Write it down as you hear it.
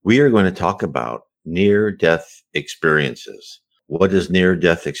We are going to talk about near-death experiences. What does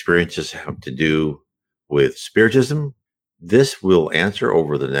near-death experiences have to do with Spiritism? This will answer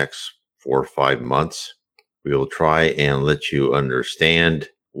over the next 4 or 5 months. We will try and let you understand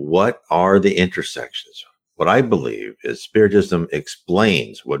what are the intersections. What I believe is Spiritism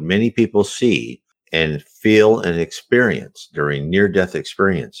explains what many people see and feel and experience during near-death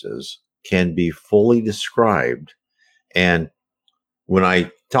experiences can be fully described. And when I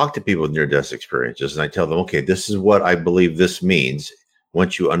talk to people with near-death experiences and I tell them, okay, this is what I believe this means.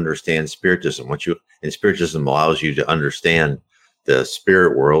 Once you understand Spiritism, and Spiritism allows you to understand the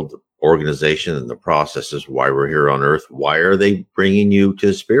spirit world, the organization, and the processes, why we're here on Earth. Why are they bringing you to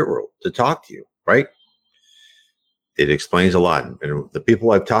the spirit world to talk to you, right? It explains a lot. And the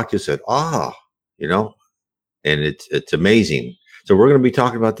people I've talked to said, you know, and it's amazing. So we're going to be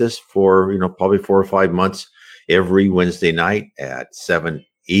talking about this for, probably 4 or 5 months every Wednesday night at 7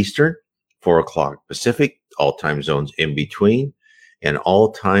 Eastern, 4 o'clock Pacific, all time zones in between, and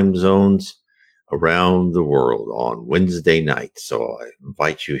all time zones around the world on Wednesday night. So I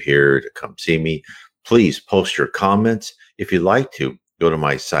invite you here to come see me. Please post your comments. If you'd like to, go to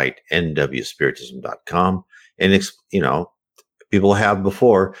my site, nwspiritism.com, and, people have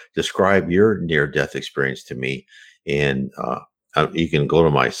before describe your near-death experience to me. And you can go to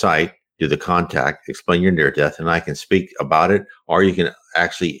my site, do the contact, explain your near-death, and I can speak about it. Or you can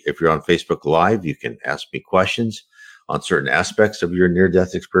actually, if you're on Facebook Live, you can ask me questions on certain aspects of your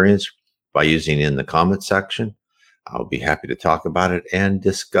near-death experience by using in the comment section. I'll be happy to talk about it and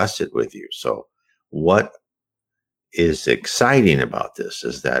discuss it with you. So what is exciting about this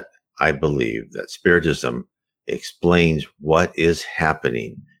is that I believe that Spiritism explains what is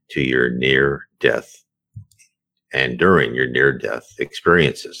happening to your near-death and during your near-death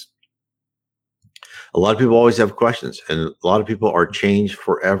experiences. A lot of people always have questions, and a lot of people are changed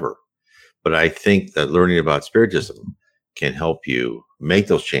forever. But I think that learning about Spiritism can help you make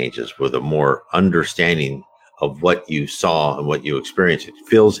those changes with a more understanding of what you saw and what you experienced. It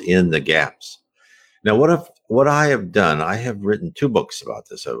fills in the gaps. Now, what I have done, I have written 2 books about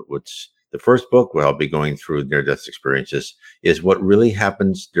this, which the first book, where I'll be going through near-death experiences, is what really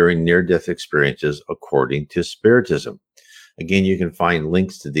happens during near-death experiences according to Spiritism. Again, you can find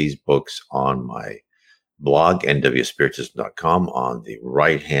links to these books on my blog, nwspiritism.com. On the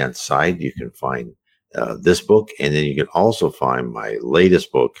right-hand side, you can find this book, and then you can also find my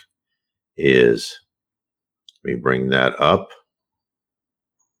latest book is, let me bring that up.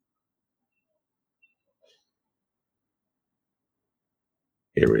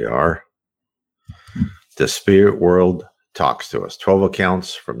 Here we are. The Spirit World Talks to Us, 12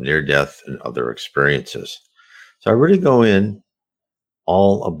 accounts from near-death and other experiences. So I really go in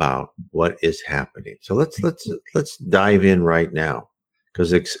all about what is happening. So let's dive in right now,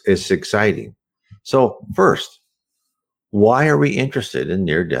 because it's exciting. So first, why are we interested in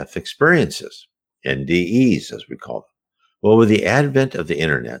near-death experiences? NDEs, as we call them. Well, with the advent of the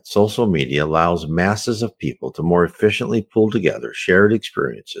internet, social media allows masses of people to more efficiently pull together shared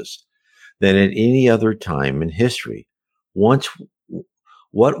experiences than at any other time in history. What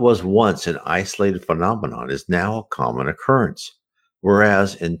was once an isolated phenomenon is now a common occurrence.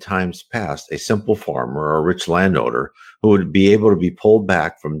 Whereas in times past, a simple farmer or a rich landowner who would be able to be pulled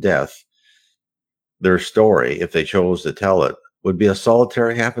back from death, their story, if they chose to tell it, would be a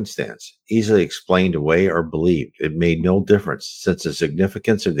solitary happenstance, easily explained away or believed. It made no difference, since the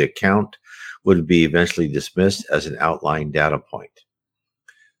significance of the account would be eventually dismissed as an outlying data point.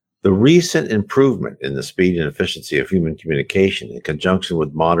 The recent improvement in the speed and efficiency of human communication, in conjunction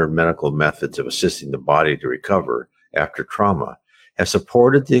with modern medical methods of assisting the body to recover after trauma, have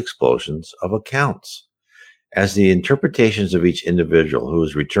supported the explosions of accounts. As the interpretations of each individual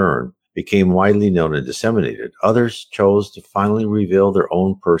whose return became widely known and disseminated, others chose to finally reveal their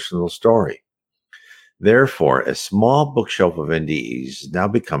own personal story. Therefore, a small bookshelf of NDEs is now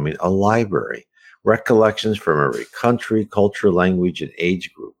becoming a library. Recollections from every country, culture, language, and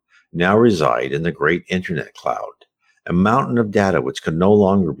age group now reside in the great internet cloud, a mountain of data which can no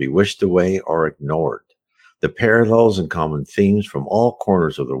longer be wished away or ignored. The parallels and common themes from all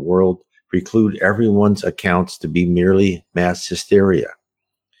corners of the world preclude everyone's accounts to be merely mass hysteria.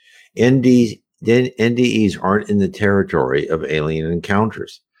 NDEs aren't in the territory of alien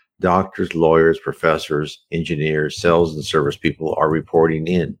encounters. Doctors, lawyers, professors, engineers, sales and service people are reporting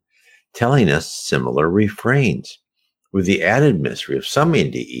in, telling us similar refrains, with the added mystery of some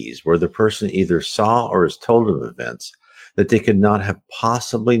NDEs where the person either saw or is told of events that they could not have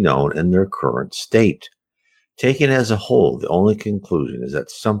possibly known in their current state. Taken as a whole, the only conclusion is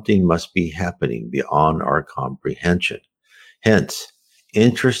that something must be happening beyond our comprehension. Hence,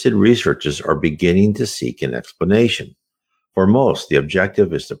 Interested researchers are beginning to seek an explanation. For most, the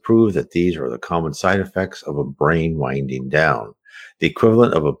objective is to prove that these are the common side effects of a brain winding down, the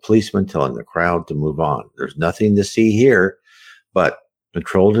equivalent of a policeman telling the crowd to move on. There's nothing to see here, but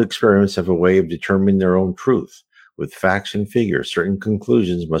controlled experiments have a way of determining their own truth. With facts and figures, certain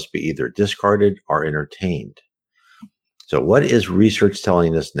conclusions must be either discarded or entertained. So, what is research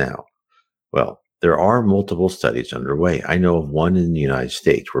telling us now? Well, there are multiple studies underway. I know of one in the United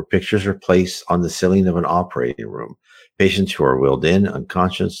States where pictures are placed on the ceiling of an operating room. Patients who are wheeled in,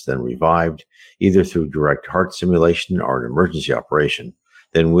 unconscious, then revived, either through direct heart stimulation or an emergency operation,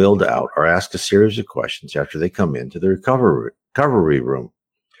 then wheeled out are asked a series of questions after they come into the recovery room.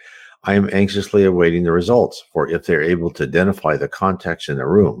 I am anxiously awaiting the results, for if they're able to identify the context in the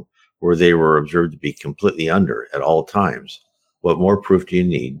room where they were observed to be completely under at all times, what more proof do you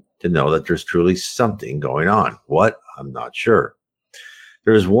need to know that there's truly something going on? What? I'm not sure.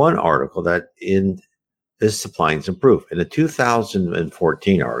 There is one article that is supplying some proof. In a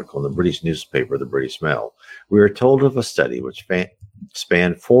 2014 article in the British newspaper, the British Mail, we are told of a study which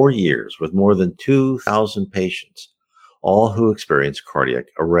spanned 4 years with more than 2,000 patients, all who experienced cardiac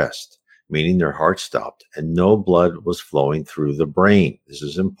arrest, meaning their heart stopped and no blood was flowing through the brain. This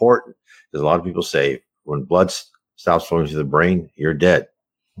is important because a lot of people say when blood stops flowing through the brain, you're dead.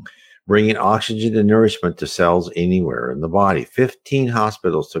 Bringing oxygen and nourishment to cells anywhere in the body. 15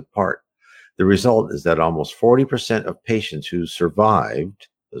 hospitals took part. The result is that almost 40% of patients who survived,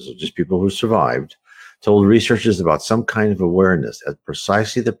 those are just people who survived, told researchers about some kind of awareness at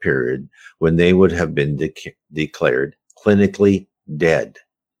precisely the period when they would have been declared clinically dead.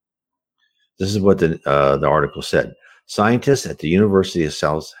 This is what the article said. Scientists at the University of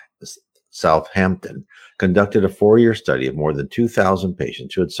Southampton conducted a 4-year study of more than 2,000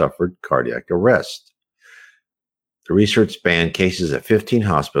 patients who had suffered cardiac arrest. The research spanned cases at 15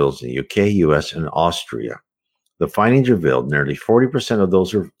 hospitals in the UK, US, and Austria. The findings revealed nearly 40% of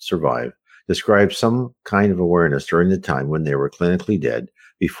those who survived described some kind of awareness during the time when they were clinically dead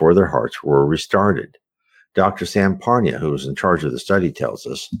before their hearts were restarted. Dr. Sam Parnia, who was in charge of the study, tells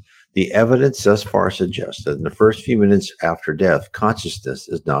us, the evidence thus far suggests that in the first few minutes after death, consciousness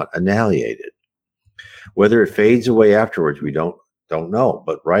is not annihilated. Whether it fades away afterwards, we don't know,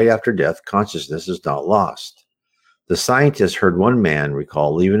 but right after death, consciousness is not lost. The scientists heard one man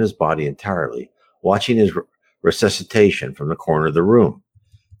recall leaving his body entirely, watching his resuscitation from the corner of the room.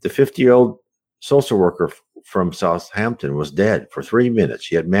 The 50-year-old social worker from Southampton was dead for 3 minutes.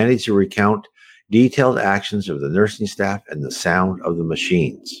 He had managed to recount detailed actions of the nursing staff and the sound of the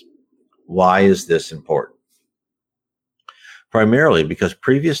machines. Why is this important? Primarily because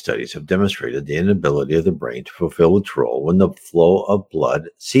previous studies have demonstrated the inability of the brain to fulfill its role when the flow of blood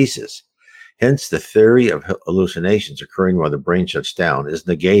ceases. Hence, the theory of hallucinations occurring while the brain shuts down is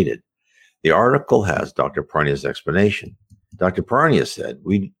negated. The article has Dr. Parnia's explanation. Dr. Parnia said,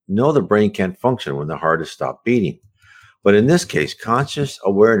 we know the brain can't function when the heart has stopped beating. But in this case, conscious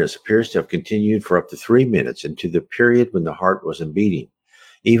awareness appears to have continued for up to 3 minutes into the period when the heart wasn't beating,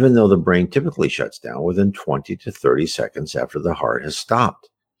 even though the brain typically shuts down within 20 to 30 seconds after the heart has stopped.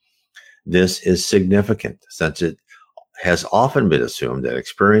 This is significant since it has often been assumed that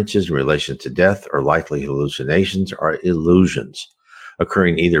experiences in relation to death or likely hallucinations are illusions,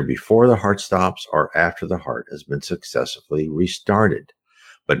 occurring either before the heart stops or after the heart has been successfully restarted,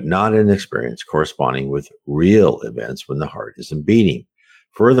 but not an experience corresponding with real events when the heart isn't beating.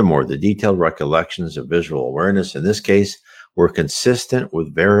 Furthermore, the detailed recollections of visual awareness in this case were consistent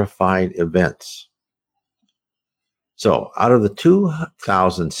with verified events. So, out of the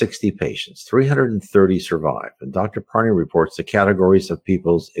 2,060 patients, 330 survived, and Dr. Parnia reports the categories of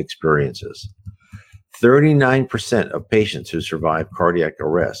people's experiences. 39% of patients who survived cardiac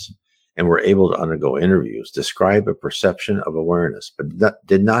arrest and were able to undergo interviews describe a perception of awareness, but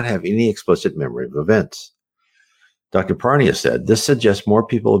did not have any explicit memory of events. Dr. Parnia said, this suggests more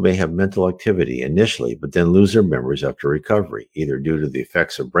people may have mental activity initially, but then lose their memories after recovery, either due to the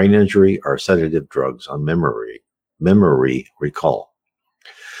effects of brain injury or sedative drugs on memory recall.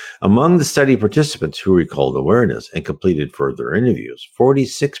 Among the study participants who recalled awareness and completed further interviews,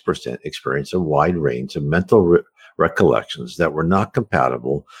 46% experienced a wide range of mental recollections that were not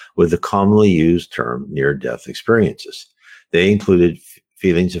compatible with the commonly used term near-death experiences. They included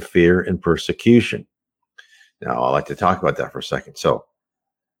feelings of fear and persecution. Now, I'd like to talk about that for a second. So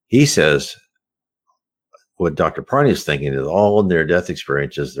he says what Dr. Parnia is thinking is all near-death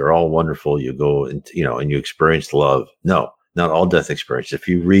experiences, they're all wonderful. You go and, and you experience love. No, not all death experiences. If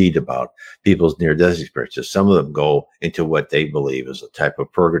you read about people's near-death experiences, some of them go into what they believe is a type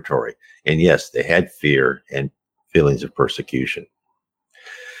of purgatory. And yes, they had fear and feelings of persecution.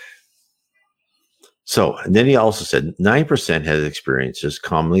 So, and then he also said 9% had experiences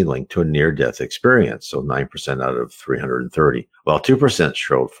commonly linked to a near-death experience. So 9% out of 330, while 2%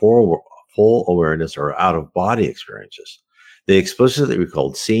 showed full awareness or out-of-body experiences. They explicitly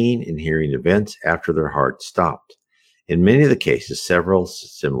recalled seeing and hearing events after their heart stopped. In many of the cases, several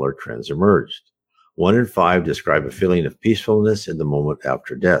similar trends emerged. 1 in 5 describe a feeling of peacefulness in the moment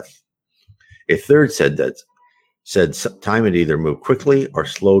after death. A third said time had either moved quickly or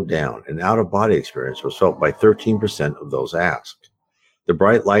slowed down. An out-of-body experience was felt by 13% of those asked. The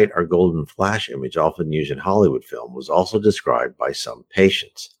bright light or golden flash image often used in Hollywood film was also described by some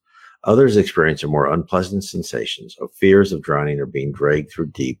patients. Others experienced more unpleasant sensations of fears of drowning or being dragged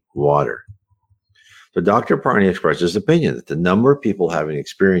through deep water. So Dr. Parney expressed his opinion that the number of people having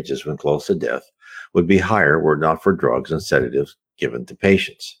experiences when close to death would be higher were it not for drugs and sedatives given to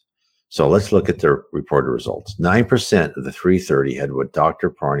patients. So let's look at the reported results. 9% of the 330 had what Dr.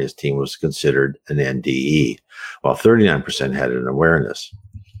 Parney's team was considered an NDE, while 39% had an awareness.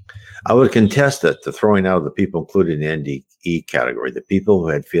 I would contest that the throwing out of the people included in the NDE category, the people who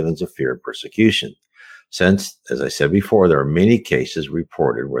had feelings of fear and persecution. Since, as I said before, there are many cases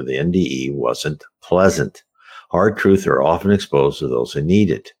reported where the NDE wasn't pleasant. Hard truths are often exposed to those who need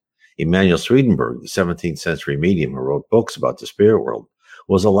it. Emanuel Swedenborg, the 17th century medium who wrote books about the spirit world,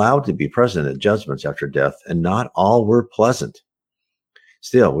 was allowed to be present at judgments after death, and not all were pleasant.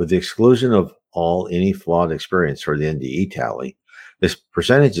 Still, with the exclusion of any flawed experience for the NDE tally, this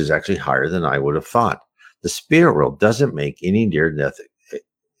percentage is actually higher than I would have thought. The spirit world doesn't make any near-death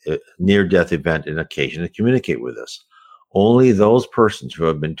event an occasion to communicate with us. Only those persons who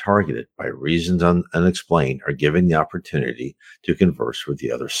have been targeted by reasons unexplained are given the opportunity to converse with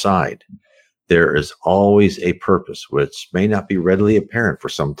the other side. There is always a purpose, which may not be readily apparent for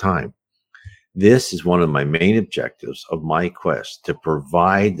some time. This is one of my main objectives of my quest, to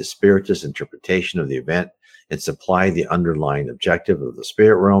provide the spiritist interpretation of the event and supply the underlying objective of the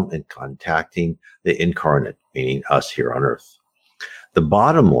spirit realm in contacting the incarnate, meaning us here on earth. The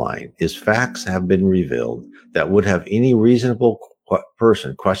bottom line is facts have been revealed that would have any reasonable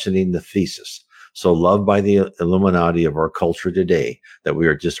person questioning the thesis, so loved by the Illuminati of our culture today, that we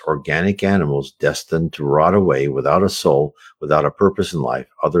are just organic animals destined to rot away without a soul, without a purpose in life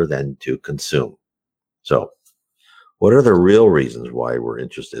other than to consume. So, what are the real reasons why we're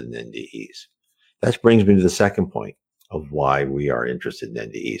interested in NDEs? That brings me to the second point of why we are interested in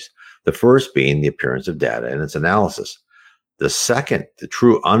NDEs. The first being the appearance of data and its analysis. The second, the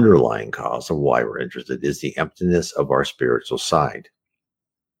true underlying cause of why we're interested, is the emptiness of our spiritual side.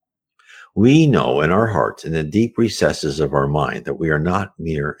 We know in our hearts, in the deep recesses of our mind, that we are not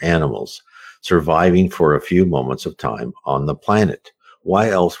mere animals surviving for a few moments of time on the planet. Why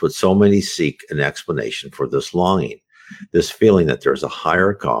else would so many seek an explanation for this longing, this feeling that there's a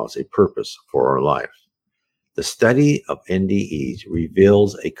higher cause, a purpose for our life? The study of NDEs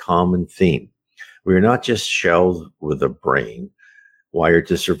reveals a common theme. We are not just shells with a brain wired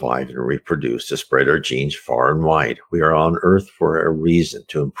to survive and reproduce, to spread our genes far and wide. We are on earth for a reason,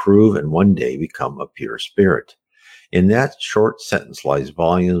 to improve and one day become a pure spirit. In that short sentence lies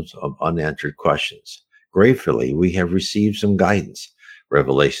volumes of unanswered questions. Gratefully, we have received some guidance.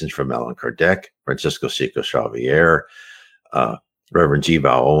 Revelations from Allan Kardec, Francisco Chico Xavier, Reverend G.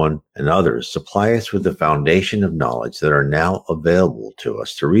 Bao Owen, and others supply us with the foundation of knowledge that are now available to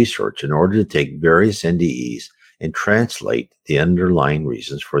us to research in order to take various NDEs and translate the underlying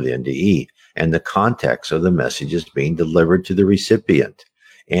reasons for the NDE and the context of the messages being delivered to the recipient,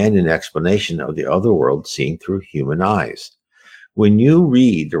 and an explanation of the other world seen through human eyes. When you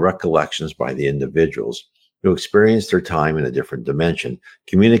read the recollections by the individuals who experienced their time in a different dimension,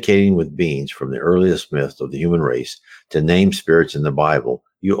 communicating with beings from the earliest myths of the human race to named spirits in the Bible,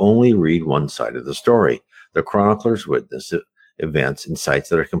 you only read one side of the story. The chroniclers witness events and sites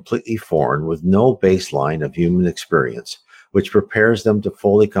that are completely foreign, with no baseline of human experience, which prepares them to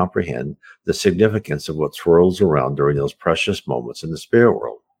fully comprehend the significance of what swirls around during those precious moments in the spirit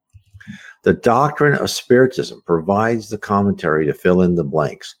world. The doctrine of Spiritism provides the commentary to fill in the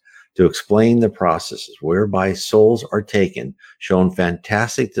blanks, to explain the processes whereby souls are taken, shown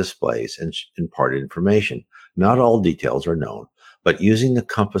fantastic displays, and imparted information. Not all details are known, but using the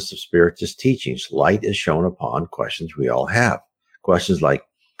compass of Spiritist teachings, light is shown upon questions we all have. Questions like,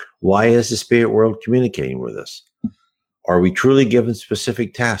 why is the spirit world communicating with us? Are we truly given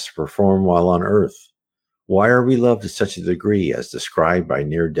specific tasks to perform while on earth? Why are we loved to such a degree as described by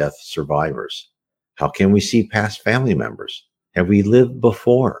near-death survivors? How can we see past family members? Have we lived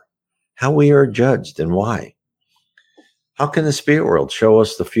before? How we are judged and why? How can the spirit world show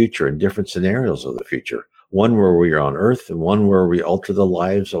us the future and different scenarios of the future? one where we are on earth and one where we alter the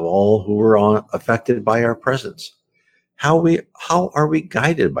lives of all who are affected by our presence. How are we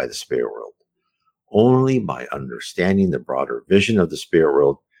guided by the spirit world? Only by understanding the broader vision of the spirit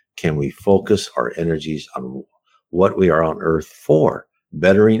world can we focus our energies on what we are on earth for,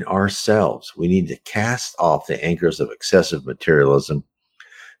 bettering ourselves. We need to cast off the anchors of excessive materialism,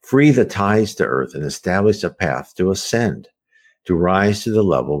 free the ties to earth, and establish a path to ascend, to rise to the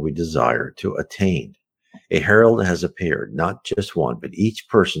level we desire to attain. A herald has appeared, not just one, but each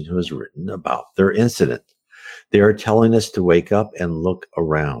person who has written about their incident. They are telling us to wake up and look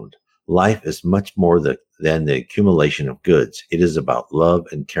around. Life is much more than the accumulation of goods. It is about love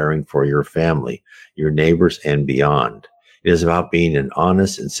and caring for your family, your neighbors, and beyond. It is about being an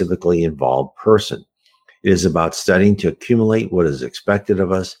honest and civically involved person. It is about studying to accumulate what is expected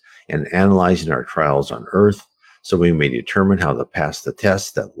of us and analyzing our trials on earth so we may determine how to pass the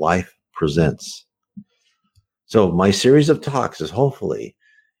tests that life presents. So my series of talks is hopefully,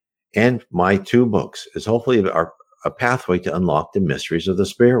 and my 2 books is hopefully a pathway to unlock the mysteries of the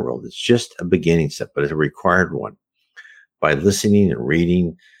spirit world. It's just a beginning step, but it's a required one. By listening and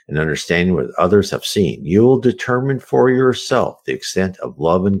reading and understanding what others have seen, you will determine for yourself the extent of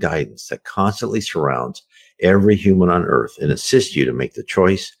love and guidance that constantly surrounds every human on earth and assist you to make the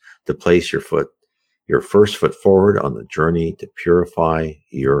choice to place your first foot forward on the journey to purify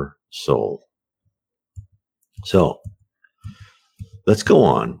your soul. So let's go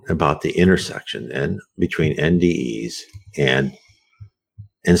on about the intersection then between NDEs and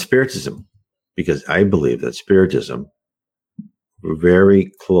Spiritism, because I believe that Spiritism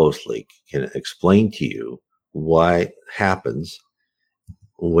very closely can explain to you what happens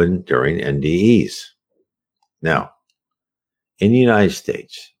during NDEs. Now, in the United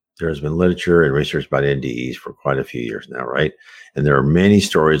States, there has been literature and research about NDEs for quite a few years now, right? And there are many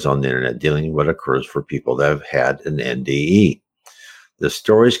stories on the internet dealing with what occurs for people that have had an NDE. The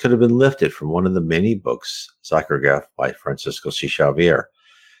stories could have been lifted from one of the many books psychographed by Francisco C. Xavier.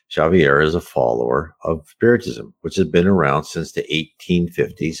 Xavier is a follower of Spiritism, which has been around since the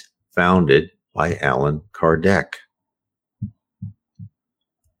 1850s, founded by Allan Kardec.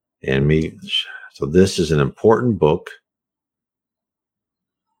 So this is an important book.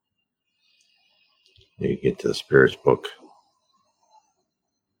 You get to the Spirits book.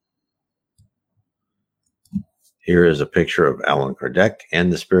 Here is a picture of Allan Kardec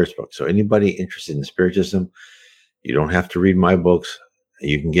and the Spirits book. So anybody interested in Spiritism, you don't have to read my books.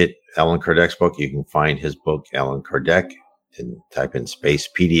 You can get Allan Kardec's book. You can find his book, Allan Kardec, and type in space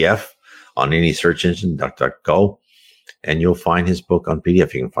PDF on any search engine, DuckDuckGo, and you'll find his book on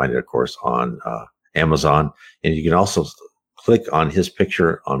PDF. You can find it, of course, on Amazon. And you can also click on his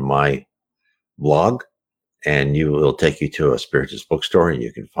picture on my blog, and will take you to a Spiritist bookstore, and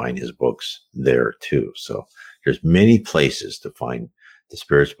you can find his books there too. So there's many places to find the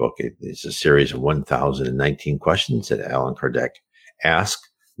Spirits book. It's a series of 1,019 questions that Allan Kardec asked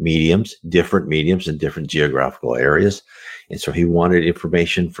different mediums in different geographical areas. And so he wanted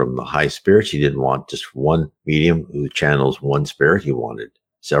information from the high spirits. He didn't want just one medium who channels one spirit. He wanted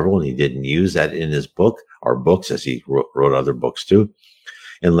several, and he didn't use that in his book or books, as he wrote other books too,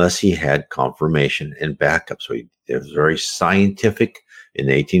 unless he had confirmation and backup. So he was very scientific in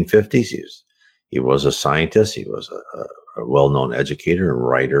the 1850s. He was a scientist. He was a well-known educator and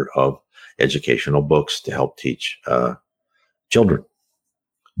writer of educational books to help teach children.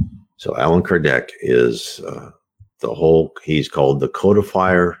 So Allan Kardec is he's called the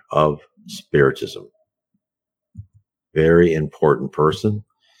codifier of Spiritism. Very important person.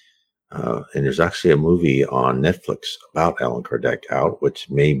 And there's actually a movie on Netflix about Allan Kardec out, which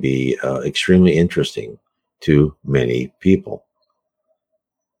may be extremely interesting to many people.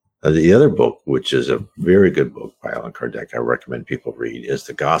 The other book, which is a very good book by Allan Kardec, I recommend people read, is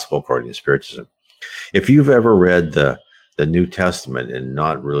The Gospel According to Spiritism. If you've ever read the New Testament and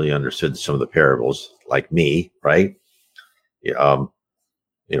not really understood some of the parables, like me, right?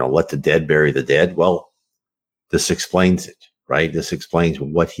 Let the dead bury the dead. Well, this explains it, right? This explains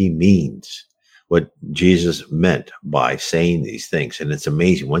what he means, what Jesus meant by saying these things. And it's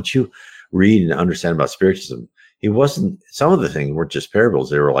amazing. Once you read and understand about Spiritism, some of the things weren't just parables.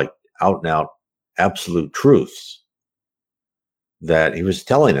 They were like out and out absolute truths that he was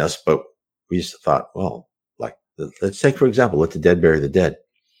telling us, but we just thought, well, let's take, for example, let the dead bury the dead.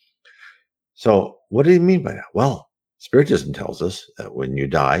 So what did he mean by that? Well, Spiritism tells us that when you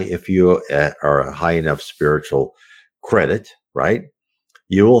die, if you are a high enough spiritual credit, right,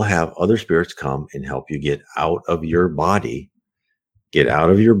 you will have other spirits come and help you get out of your body,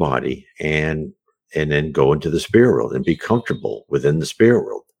 and then go into the spirit world and be comfortable within the spirit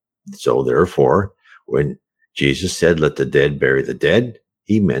world. So therefore, when Jesus said, let the dead bury the dead.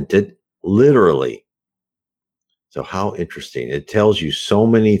 He meant it literally. So how interesting. It tells you so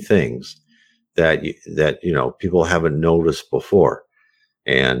many things that people haven't noticed before.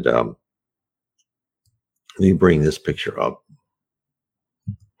 And let me bring this picture up.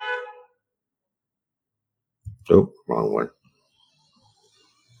 Oh, wrong one.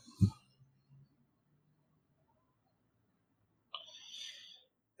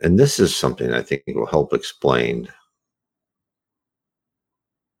 And this is something I think will help explain.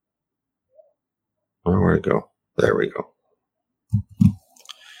 Where'd it go? There we go.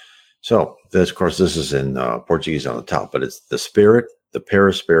 So, of course, this is in Portuguese on the top, but it's the spirit, the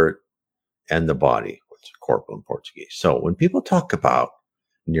perispirit, and the body, which is corporal in Portuguese. So when people talk about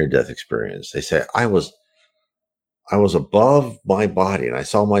near-death experience, they say, I was above my body and I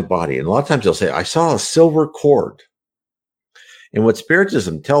saw my body. And a lot of times they'll say, I saw a silver cord. And what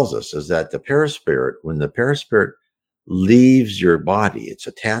Spiritism tells us is that the perispirit, when the perispirit leaves your body, it's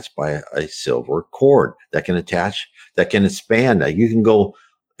attached by a silver cord that can expand. You can go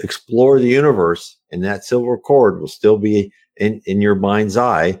explore the universe, and that silver cord will still be in your mind's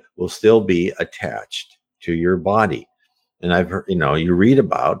eye, will still be attached to your body. And I've heard, you read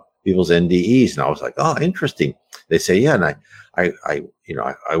about people's NDEs, and I was like, oh, interesting. They say, yeah, and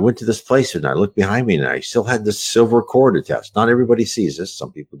I went to this place and I looked behind me and I still had this silver cord attached. Not everybody sees this.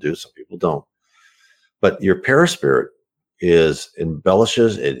 Some people do, some people don't. But your perispirit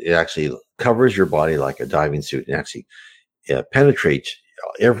embellishes, it actually covers your body like a diving suit and actually penetrates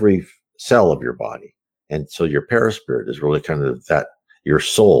every cell of your body. And so your perispirit is really kind of that, your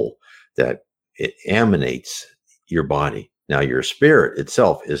soul, that it emanates your body. Now your spirit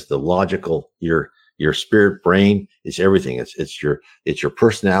itself is the logical, your spirit brain is everything. It's your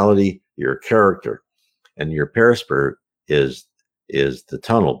personality, your character, and your perispirit is the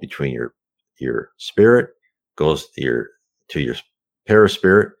tunnel between your spirit goes to your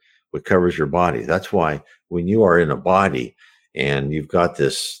perispirit, which covers your body. That's why when you are in a body and you've got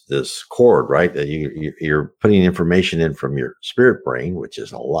this cord, right, that you're putting information in from your spirit brain, which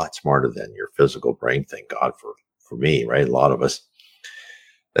is a lot smarter than your physical brain. Thank God for me, right? A lot of us.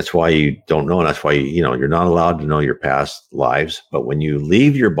 That's why you don't know, and that's why you're not allowed to know your past lives. But when you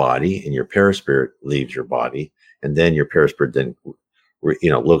leave your body and your perispirit leaves your body, and then your perispirit then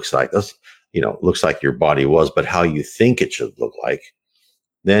looks like this, looks like your body was, but how you think it should look like,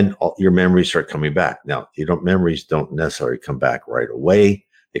 then your memories start coming back. Now, memories don't necessarily come back right away.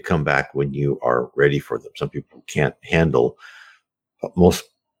 They come back when you are ready for them. Some people can't handle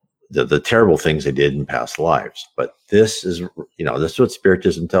the terrible things they did in past lives. But this is what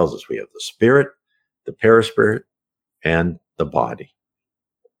Spiritism tells us. We have the spirit, the perispirit, and the body.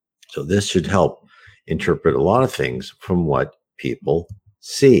 So this should help interpret a lot of things from what people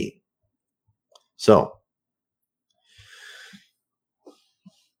see. So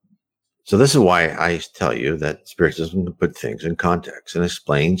this is why I tell you that Spiritism can put things in context and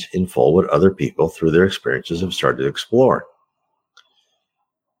explains in full what other people through their experiences have started to explore.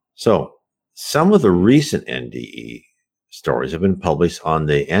 So some of the recent NDE stories have been published on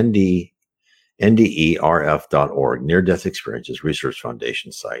the NDERF.org, Near Death Experiences Research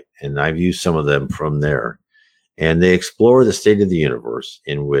Foundation site. And I've used some of them from there. And they explore the state of the universe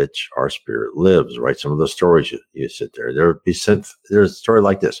in which our spirit lives, right? Some of the stories you sit there. There's a story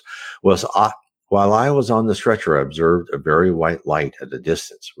like this. While I was on the stretcher, I observed a very white light at a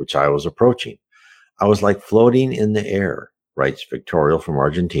distance, which I was approaching. I was like floating in the air, writes Victoria from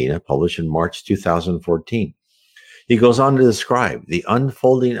Argentina, published in March 2014. He goes on to describe the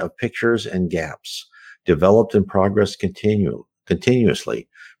unfolding of pictures and gaps, developed in progress continuously,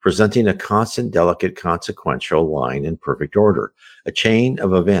 presenting a constant, delicate, consequential line in perfect order, a chain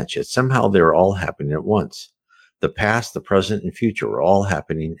of events, yet somehow they were all happening at once. The past, the present, and future were all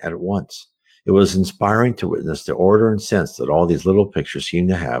happening at once. It was inspiring to witness the order and sense that all these little pictures seemed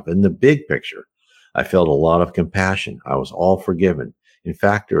to have in the big picture. I felt a lot of compassion. I was all forgiven. In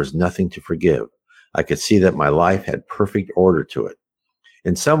fact, there was nothing to forgive. I could see that my life had perfect order to it.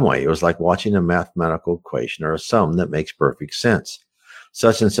 In some way, it was like watching a mathematical equation or a sum that makes perfect sense.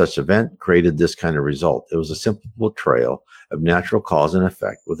 Such and such event created this kind of result. It was a simple portrayal of natural cause and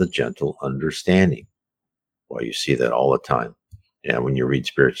effect with a gentle understanding. Well, you see that all the time. Yeah, when you read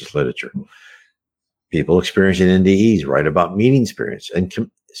spiritualist literature. People experiencing NDEs write about meeting spirits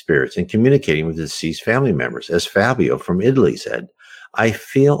and communicating with deceased family members. As Fabio from Italy said, I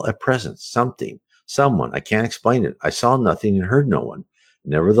feel a presence, someone, I can't explain it. I saw nothing and heard no one.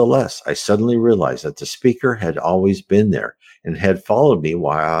 Nevertheless, I suddenly realized that the speaker had always been there and had followed me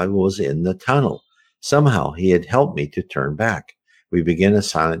while I was in the tunnel. Somehow he had helped me to turn back. We begin a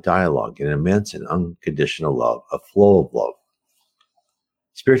silent dialogue, an immense and unconditional love, a flow of love.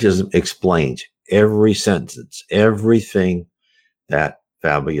 Spiritism explains every sentence, everything that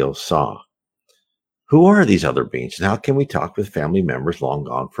Fabio saw. Who are these other beings, and how can we talk with family members long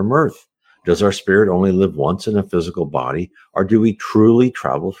gone from Earth? Does our spirit only live once in a physical body, or do we truly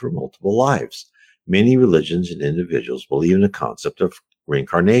travel through multiple lives? Many religions and individuals believe in the concept of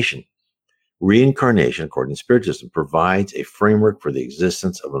reincarnation. Reincarnation, according to Spiritism, provides a framework for the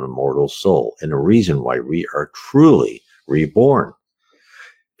existence of an immortal soul and a reason why we are truly reborn.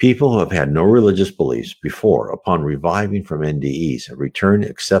 People who have had no religious beliefs before, upon reviving from NDEs, have returned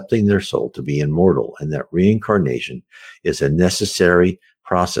accepting their soul to be immortal, and that reincarnation is a necessary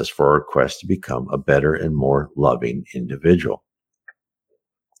process for our quest to become a better and more loving individual.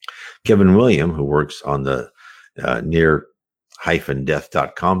 Kevin William, who works on the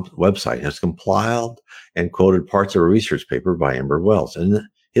near-death.com website, has compiled and quoted parts of a research paper by Amber Wells. And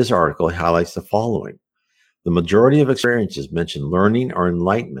his article highlights the following. The majority of experiences mention learning or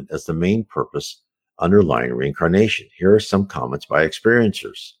enlightenment as the main purpose underlying reincarnation. Here are some comments by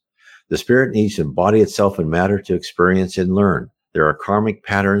experiencers. The spirit needs to embody itself in matter to experience and learn. There are karmic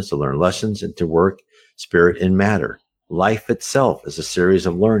patterns to learn lessons and to work spirit in matter. Life itself is a series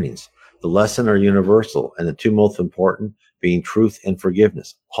of learnings. The lessons are universal, and the two most important being truth and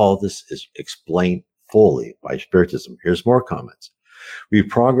forgiveness. All this is explained fully by Spiritism. Here's more comments. We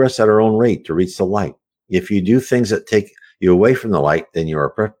progress at our own rate to reach the light. If you do things that take you away from the light, then you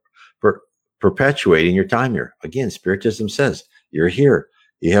are perpetuating your time here. Again, Spiritism says you're here.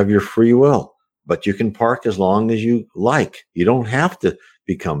 You have your free will, but you can park as long as you like. You don't have to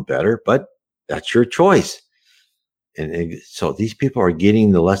become better, but that's your choice. And so these people are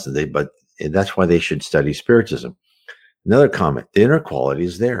getting the lesson, and that's why they should study Spiritism. Another comment, the inner quality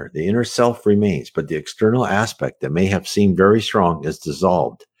is there. The inner self remains, but the external aspect that may have seemed very strong is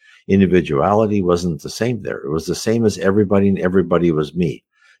dissolved. Individuality wasn't the same there. It was the same as everybody, and everybody was me.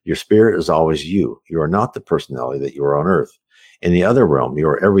 Your spirit is always you. You are not the personality that you are on Earth. In the other realm, you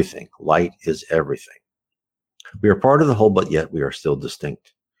are everything. Light is everything. We are part of the whole, but yet we are still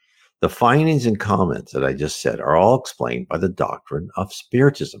distinct. The findings and comments that I just said are all explained by the doctrine of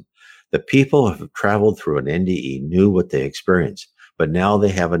Spiritism. The people who have traveled through an NDE knew what they experienced, but now they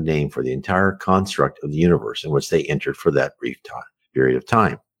have a name for the entire construct of the universe in which they entered for that brief period of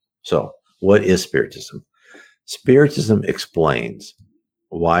time. So, what is Spiritism? Spiritism explains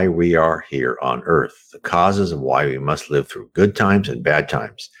why we are here on Earth, the causes of why we must live through good times and bad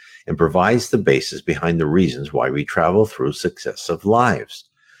times, and provides the basis behind the reasons why we travel through successive lives.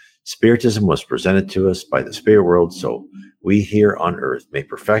 Spiritism was presented to us by the spirit world so we here on Earth may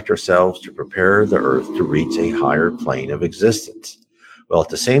perfect ourselves to prepare the Earth to reach a higher plane of existence, while at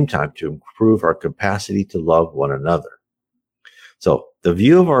the same time to improve our capacity to love one another. So, the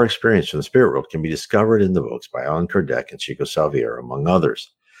view of our experience from the spirit world can be discovered in the books by Allan Kardec and Chico Xavier, among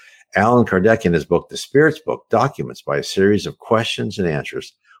others. Allan Kardec, in his book, The Spirit's Book, documents by a series of questions and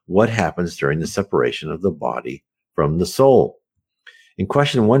answers what happens during the separation of the body from the soul. In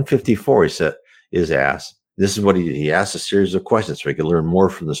question 154, is asked, this is what he asks a series of questions so he can learn more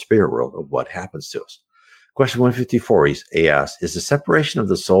from the spirit world of what happens to us. Question 154, he asks, is the separation of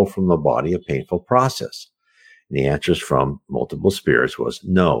the soul from the body a painful process? And the answers from multiple spirits was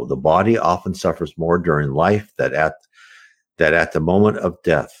no. The body often suffers more during life than at the moment of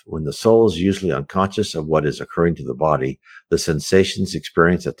death. When the soul is usually unconscious of what is occurring to the body, the sensations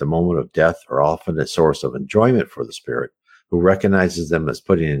experienced at the moment of death are often a source of enjoyment for the spirit, who recognizes them as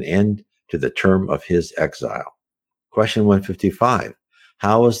putting an end to the term of his exile. Question 155,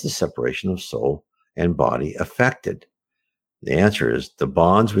 how is the separation of soul and body affected? The answer is the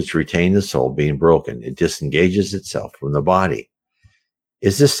bonds which retain the soul being broken, it disengages itself from the body.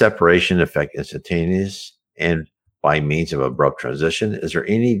 Is this separation effect instantaneous and by means of abrupt transition? Is there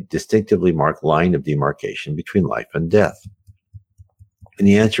any distinctively marked line of demarcation between life and death? And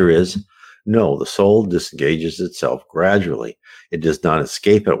the answer is no, the soul disengages itself gradually. It does not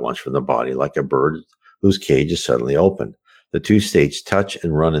escape at once from the body like a bird whose cage is suddenly opened. The two states touch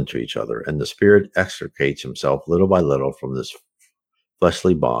and run into each other, and the spirit extricates himself little by little from this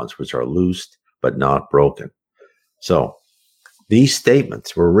fleshly bonds, which are loosed but not broken. So, these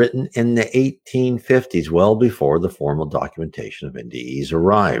statements were written in the 1850s, well before the formal documentation of NDEs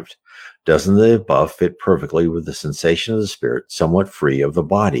arrived. Doesn't the above fit perfectly with the sensation of the spirit, somewhat free of the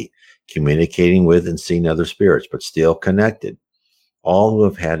body, communicating with and seeing other spirits, but still connected? All who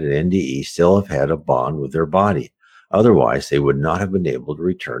have had an NDE still have had a bond with their body. Otherwise, they would not have been able to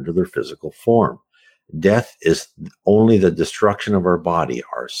return to their physical form. Death is only the destruction of our body.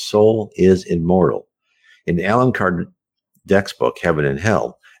 Our soul is immortal. In Allan Deck's book, Heaven and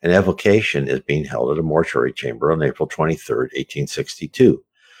Hell. An evocation is being held at a mortuary chamber on April 23rd, 1862.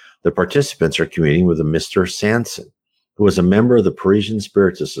 The participants are communing with a Mr. Sanson, who was a member of the Parisian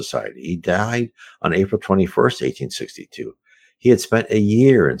Spiritist Society. He died on April 21st, 1862. He had spent a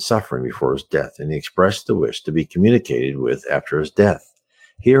year in suffering before his death, and he expressed the wish to be communicated with after his death.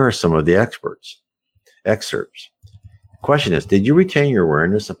 Here are some of the excerpts. Question is, did you retain your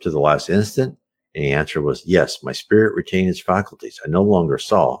awareness up to the last instant? And the answer was, yes, my spirit retained its faculties. I no longer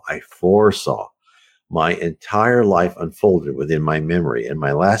saw, I foresaw. My entire life unfolded within my memory, and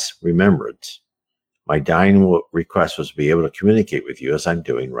my last remembrance, my dying request was to be able to communicate with you as I'm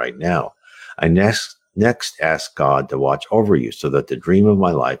doing right now. I next asked God to watch over you so that the dream of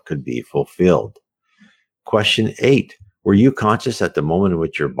my life could be fulfilled. Question 8. Were you conscious at the moment in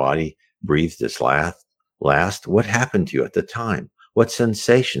which your body breathed its last? What happened to you at the time? What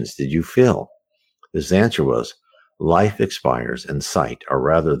sensations did you feel? His answer was, life expires and sight, or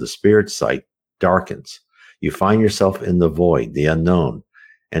rather the spirit's sight, darkens. You find yourself in the void, the unknown.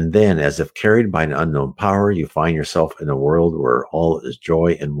 And then, as if carried by an unknown power, you find yourself in a world where all is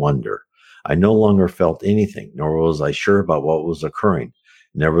joy and wonder. I no longer felt anything, nor was I sure about what was occurring.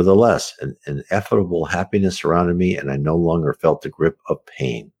 Nevertheless, an ineffable happiness surrounded me, and I no longer felt the grip of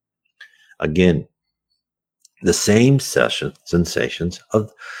pain. Again, the same sensations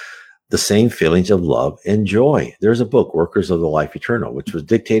of the same feelings of love and joy. There's a book, Workers of the Life Eternal, which was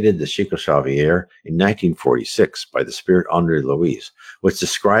dictated to Chico Xavier in 1946 by the spirit Andre Luis, which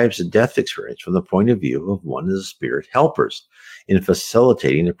describes the death experience from the point of view of one of the spirit helpers in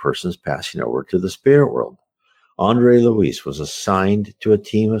facilitating a person's passing over to the spirit world. Andre Luis was assigned to a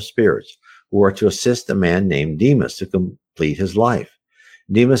team of spirits who were to assist a man named Demas to complete his life.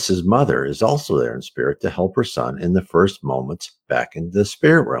 Demas's mother is also there in spirit to help her son in the first moments back into the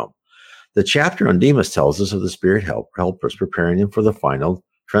spirit realm. The chapter on Demas tells us of the spirit helpers preparing him for the final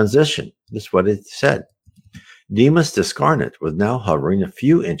transition. This is what it said. Demas discarnate was now hovering a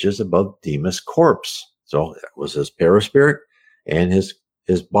few inches above Demas' corpse. So that was his paraspirit and his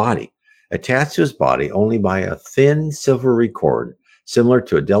body. Attached to his body only by a thin silvery cord, similar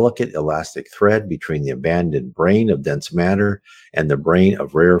to a delicate elastic thread between the abandoned brain of dense matter and the brain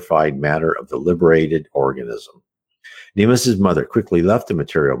of rarefied matter of the liberated organism. Demas's mother quickly left the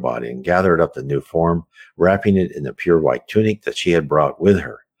material body and gathered up the new form, wrapping it in the pure white tunic that she had brought with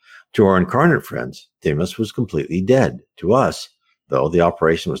her. To our incarnate friends, Demas was completely dead. To us, though, the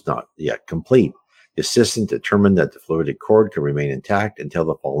operation was not yet complete. The assistant determined that the fluidic cord could remain intact until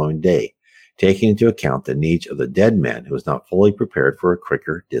the following day, taking into account the needs of the dead man who was not fully prepared for a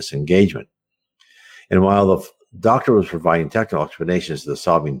quicker disengagement. And while the doctor was providing technical explanations to the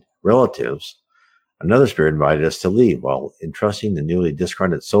sobbing relatives, another spirit invited us to leave while entrusting the newly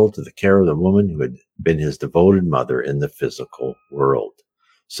discarnate soul to the care of the woman who had been his devoted mother in the physical world.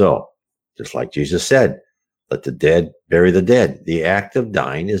 So, just like Jesus said, let the dead bury the dead. The act of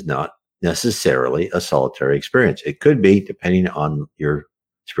dying is not necessarily a solitary experience. It could be, depending on your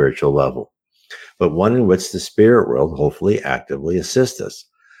spiritual level, but one in which the spirit world hopefully actively assists us.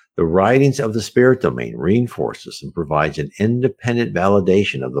 The writings of the spirit domain reinforces and provides an independent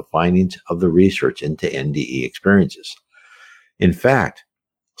validation of the findings of the research into NDE experiences. In fact,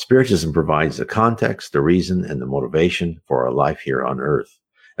 Spiritism provides the context, the reason, and the motivation for our life here on Earth.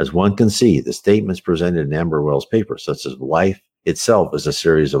 As one can see, the statements presented in Amber Wells' paper, such as life itself is a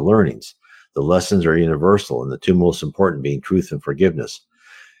series of learnings. The lessons are universal, and the two most important being truth and forgiveness,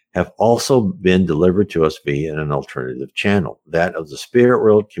 have also been delivered to us via an alternative channel, that of the spirit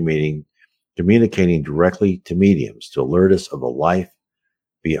world communicating directly to mediums to alert us of a life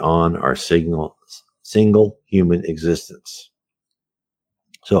beyond our single human existence.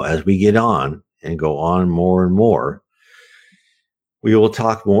 So as we get on and go on more and more, we will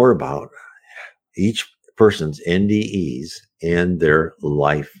talk more about each person's NDEs and their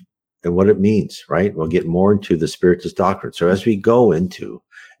life and what it means, right? We'll get more into the Spiritist doctrine. So as we go into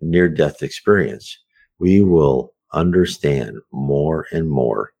near-death experience, we will understand more and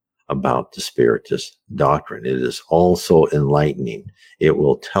more about the Spiritist doctrine. It is also enlightening. It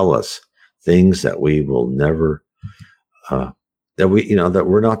will tell us things that we will never, that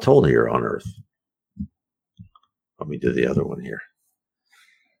we're not told here on Earth. Let me do the other one here.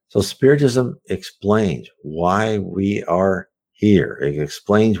 So Spiritism explains why we are here. It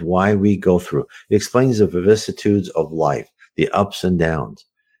explains why we go through. It explains the vicissitudes of life, the ups and downs.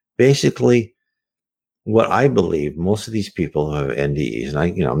 Basically, what I believe, most of these people who have NDEs,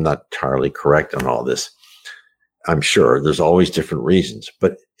 and I'm not entirely correct on all this. I'm sure there's always different reasons,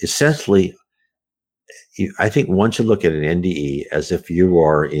 but essentially, I think one should look at an NDE as if you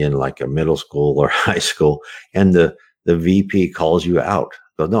are in like a middle school or high school, and the the VP calls you out.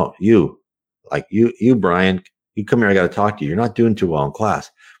 Go, no, you, Brian, you come here. I got to talk to you. You're not doing too well in class.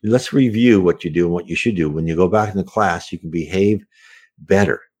 Let's review what you do and what you should do. When you go back into class, you can behave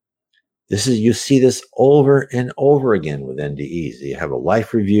better. You see this over and over again with NDEs. You have a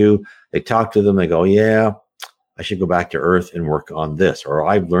life review. They talk to them. They go, yeah, I should go back to earth and work on this. Or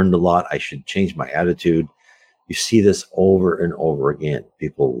I've learned a lot. I should change my attitude. You see this over and over again.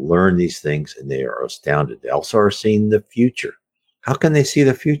 People learn these things and they are astounded. They also are seeing the future. How can they see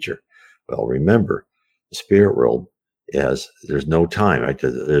the future? Well, remember, the spirit world there's no time. Right?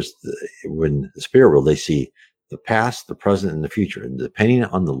 When the spirit world, they see the past, the present, and the future. And depending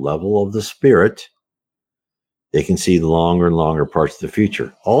on the level of the spirit, they can see the longer and longer parts of the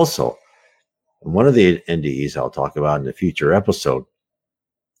future. Also, one of the NDEs I'll talk about in a future episode,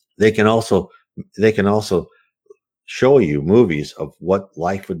 they can also show you movies of what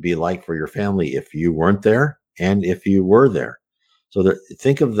life would be like for your family if you weren't there and if you were there. So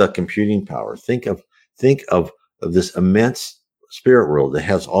think of the computing power. Think of this immense spirit world that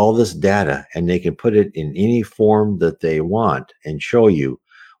has all this data, and they can put it in any form that they want and show you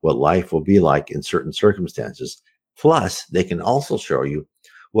what life will be like in certain circumstances. Plus, they can also show you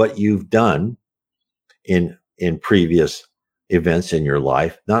what you've done in previous events in your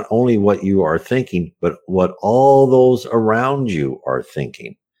life, not only what you are thinking, but what all those around you are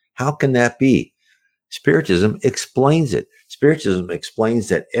thinking. How can that be? Spiritism explains it. Spiritism explains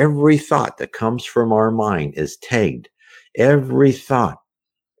that every thought that comes from our mind is tagged. Every thought.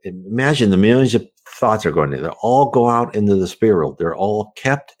 Imagine the millions of thoughts are going in. They all go out into the spirit world. They're all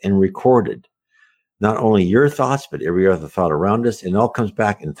kept and recorded. Not only your thoughts, but every other thought around us. And it all comes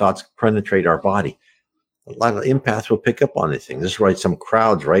back, and thoughts penetrate our body. A lot of empaths will pick up on these things. This is why some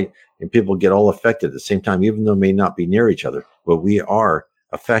crowds, right? And people get all affected at the same time, even though they may not be near each other. But we are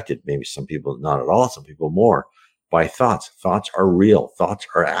affected. Maybe some people not at all, some people more, by thoughts. Thoughts are real. Thoughts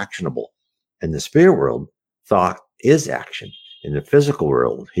are actionable. In the spirit world, thought is action. In the physical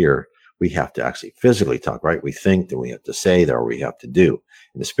world here, we have to actually physically talk, right? We think, then we have to say, or we have to do.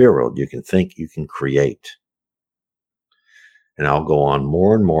 In the spirit world, you can think, you can create. And I'll go on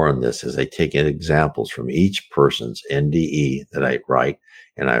more and more on this as I take in examples from each person's NDE that I write.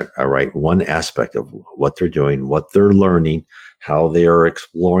 And I write one aspect of what they're doing, what they're learning, how they are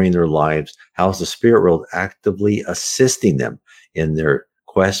exploring their lives, how's the spirit world actively assisting them in their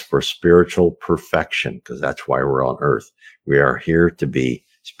quest for spiritual perfection, because that's why we're on earth. We are here to be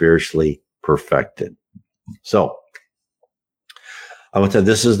spiritually perfected. So I would say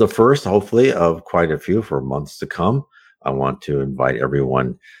this is the first, hopefully, of quite a few for months to come. I want to invite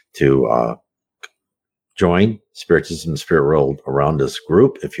everyone to join Spiritism Spirit World Around this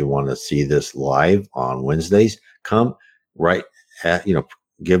group. If you want to see this live on Wednesdays, come right at,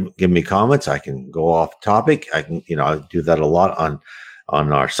 give me comments. I can go off topic. I can, I do that a lot on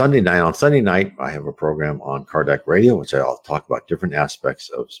our Sunday night. On Sunday night, I have a program on Kardec Radio, which I'll talk about different aspects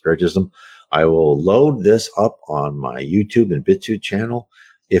of Spiritism. I will load this up on my YouTube and BitChute channel.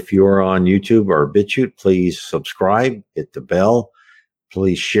 If you're on YouTube or BitChute, please subscribe, hit the bell.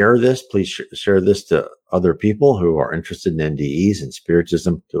 Please share this. Please share this to other people who are interested in NDEs and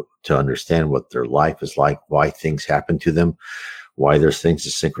Spiritism to understand what their life is like, why things happen to them, why there's things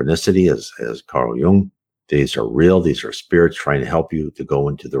of synchronicity, as Carl Jung. These are real. These are spirits trying to help you to go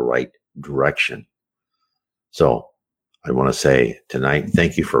into the right direction. So I want to say tonight,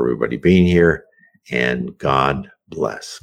 thank you for everybody being here, and God bless.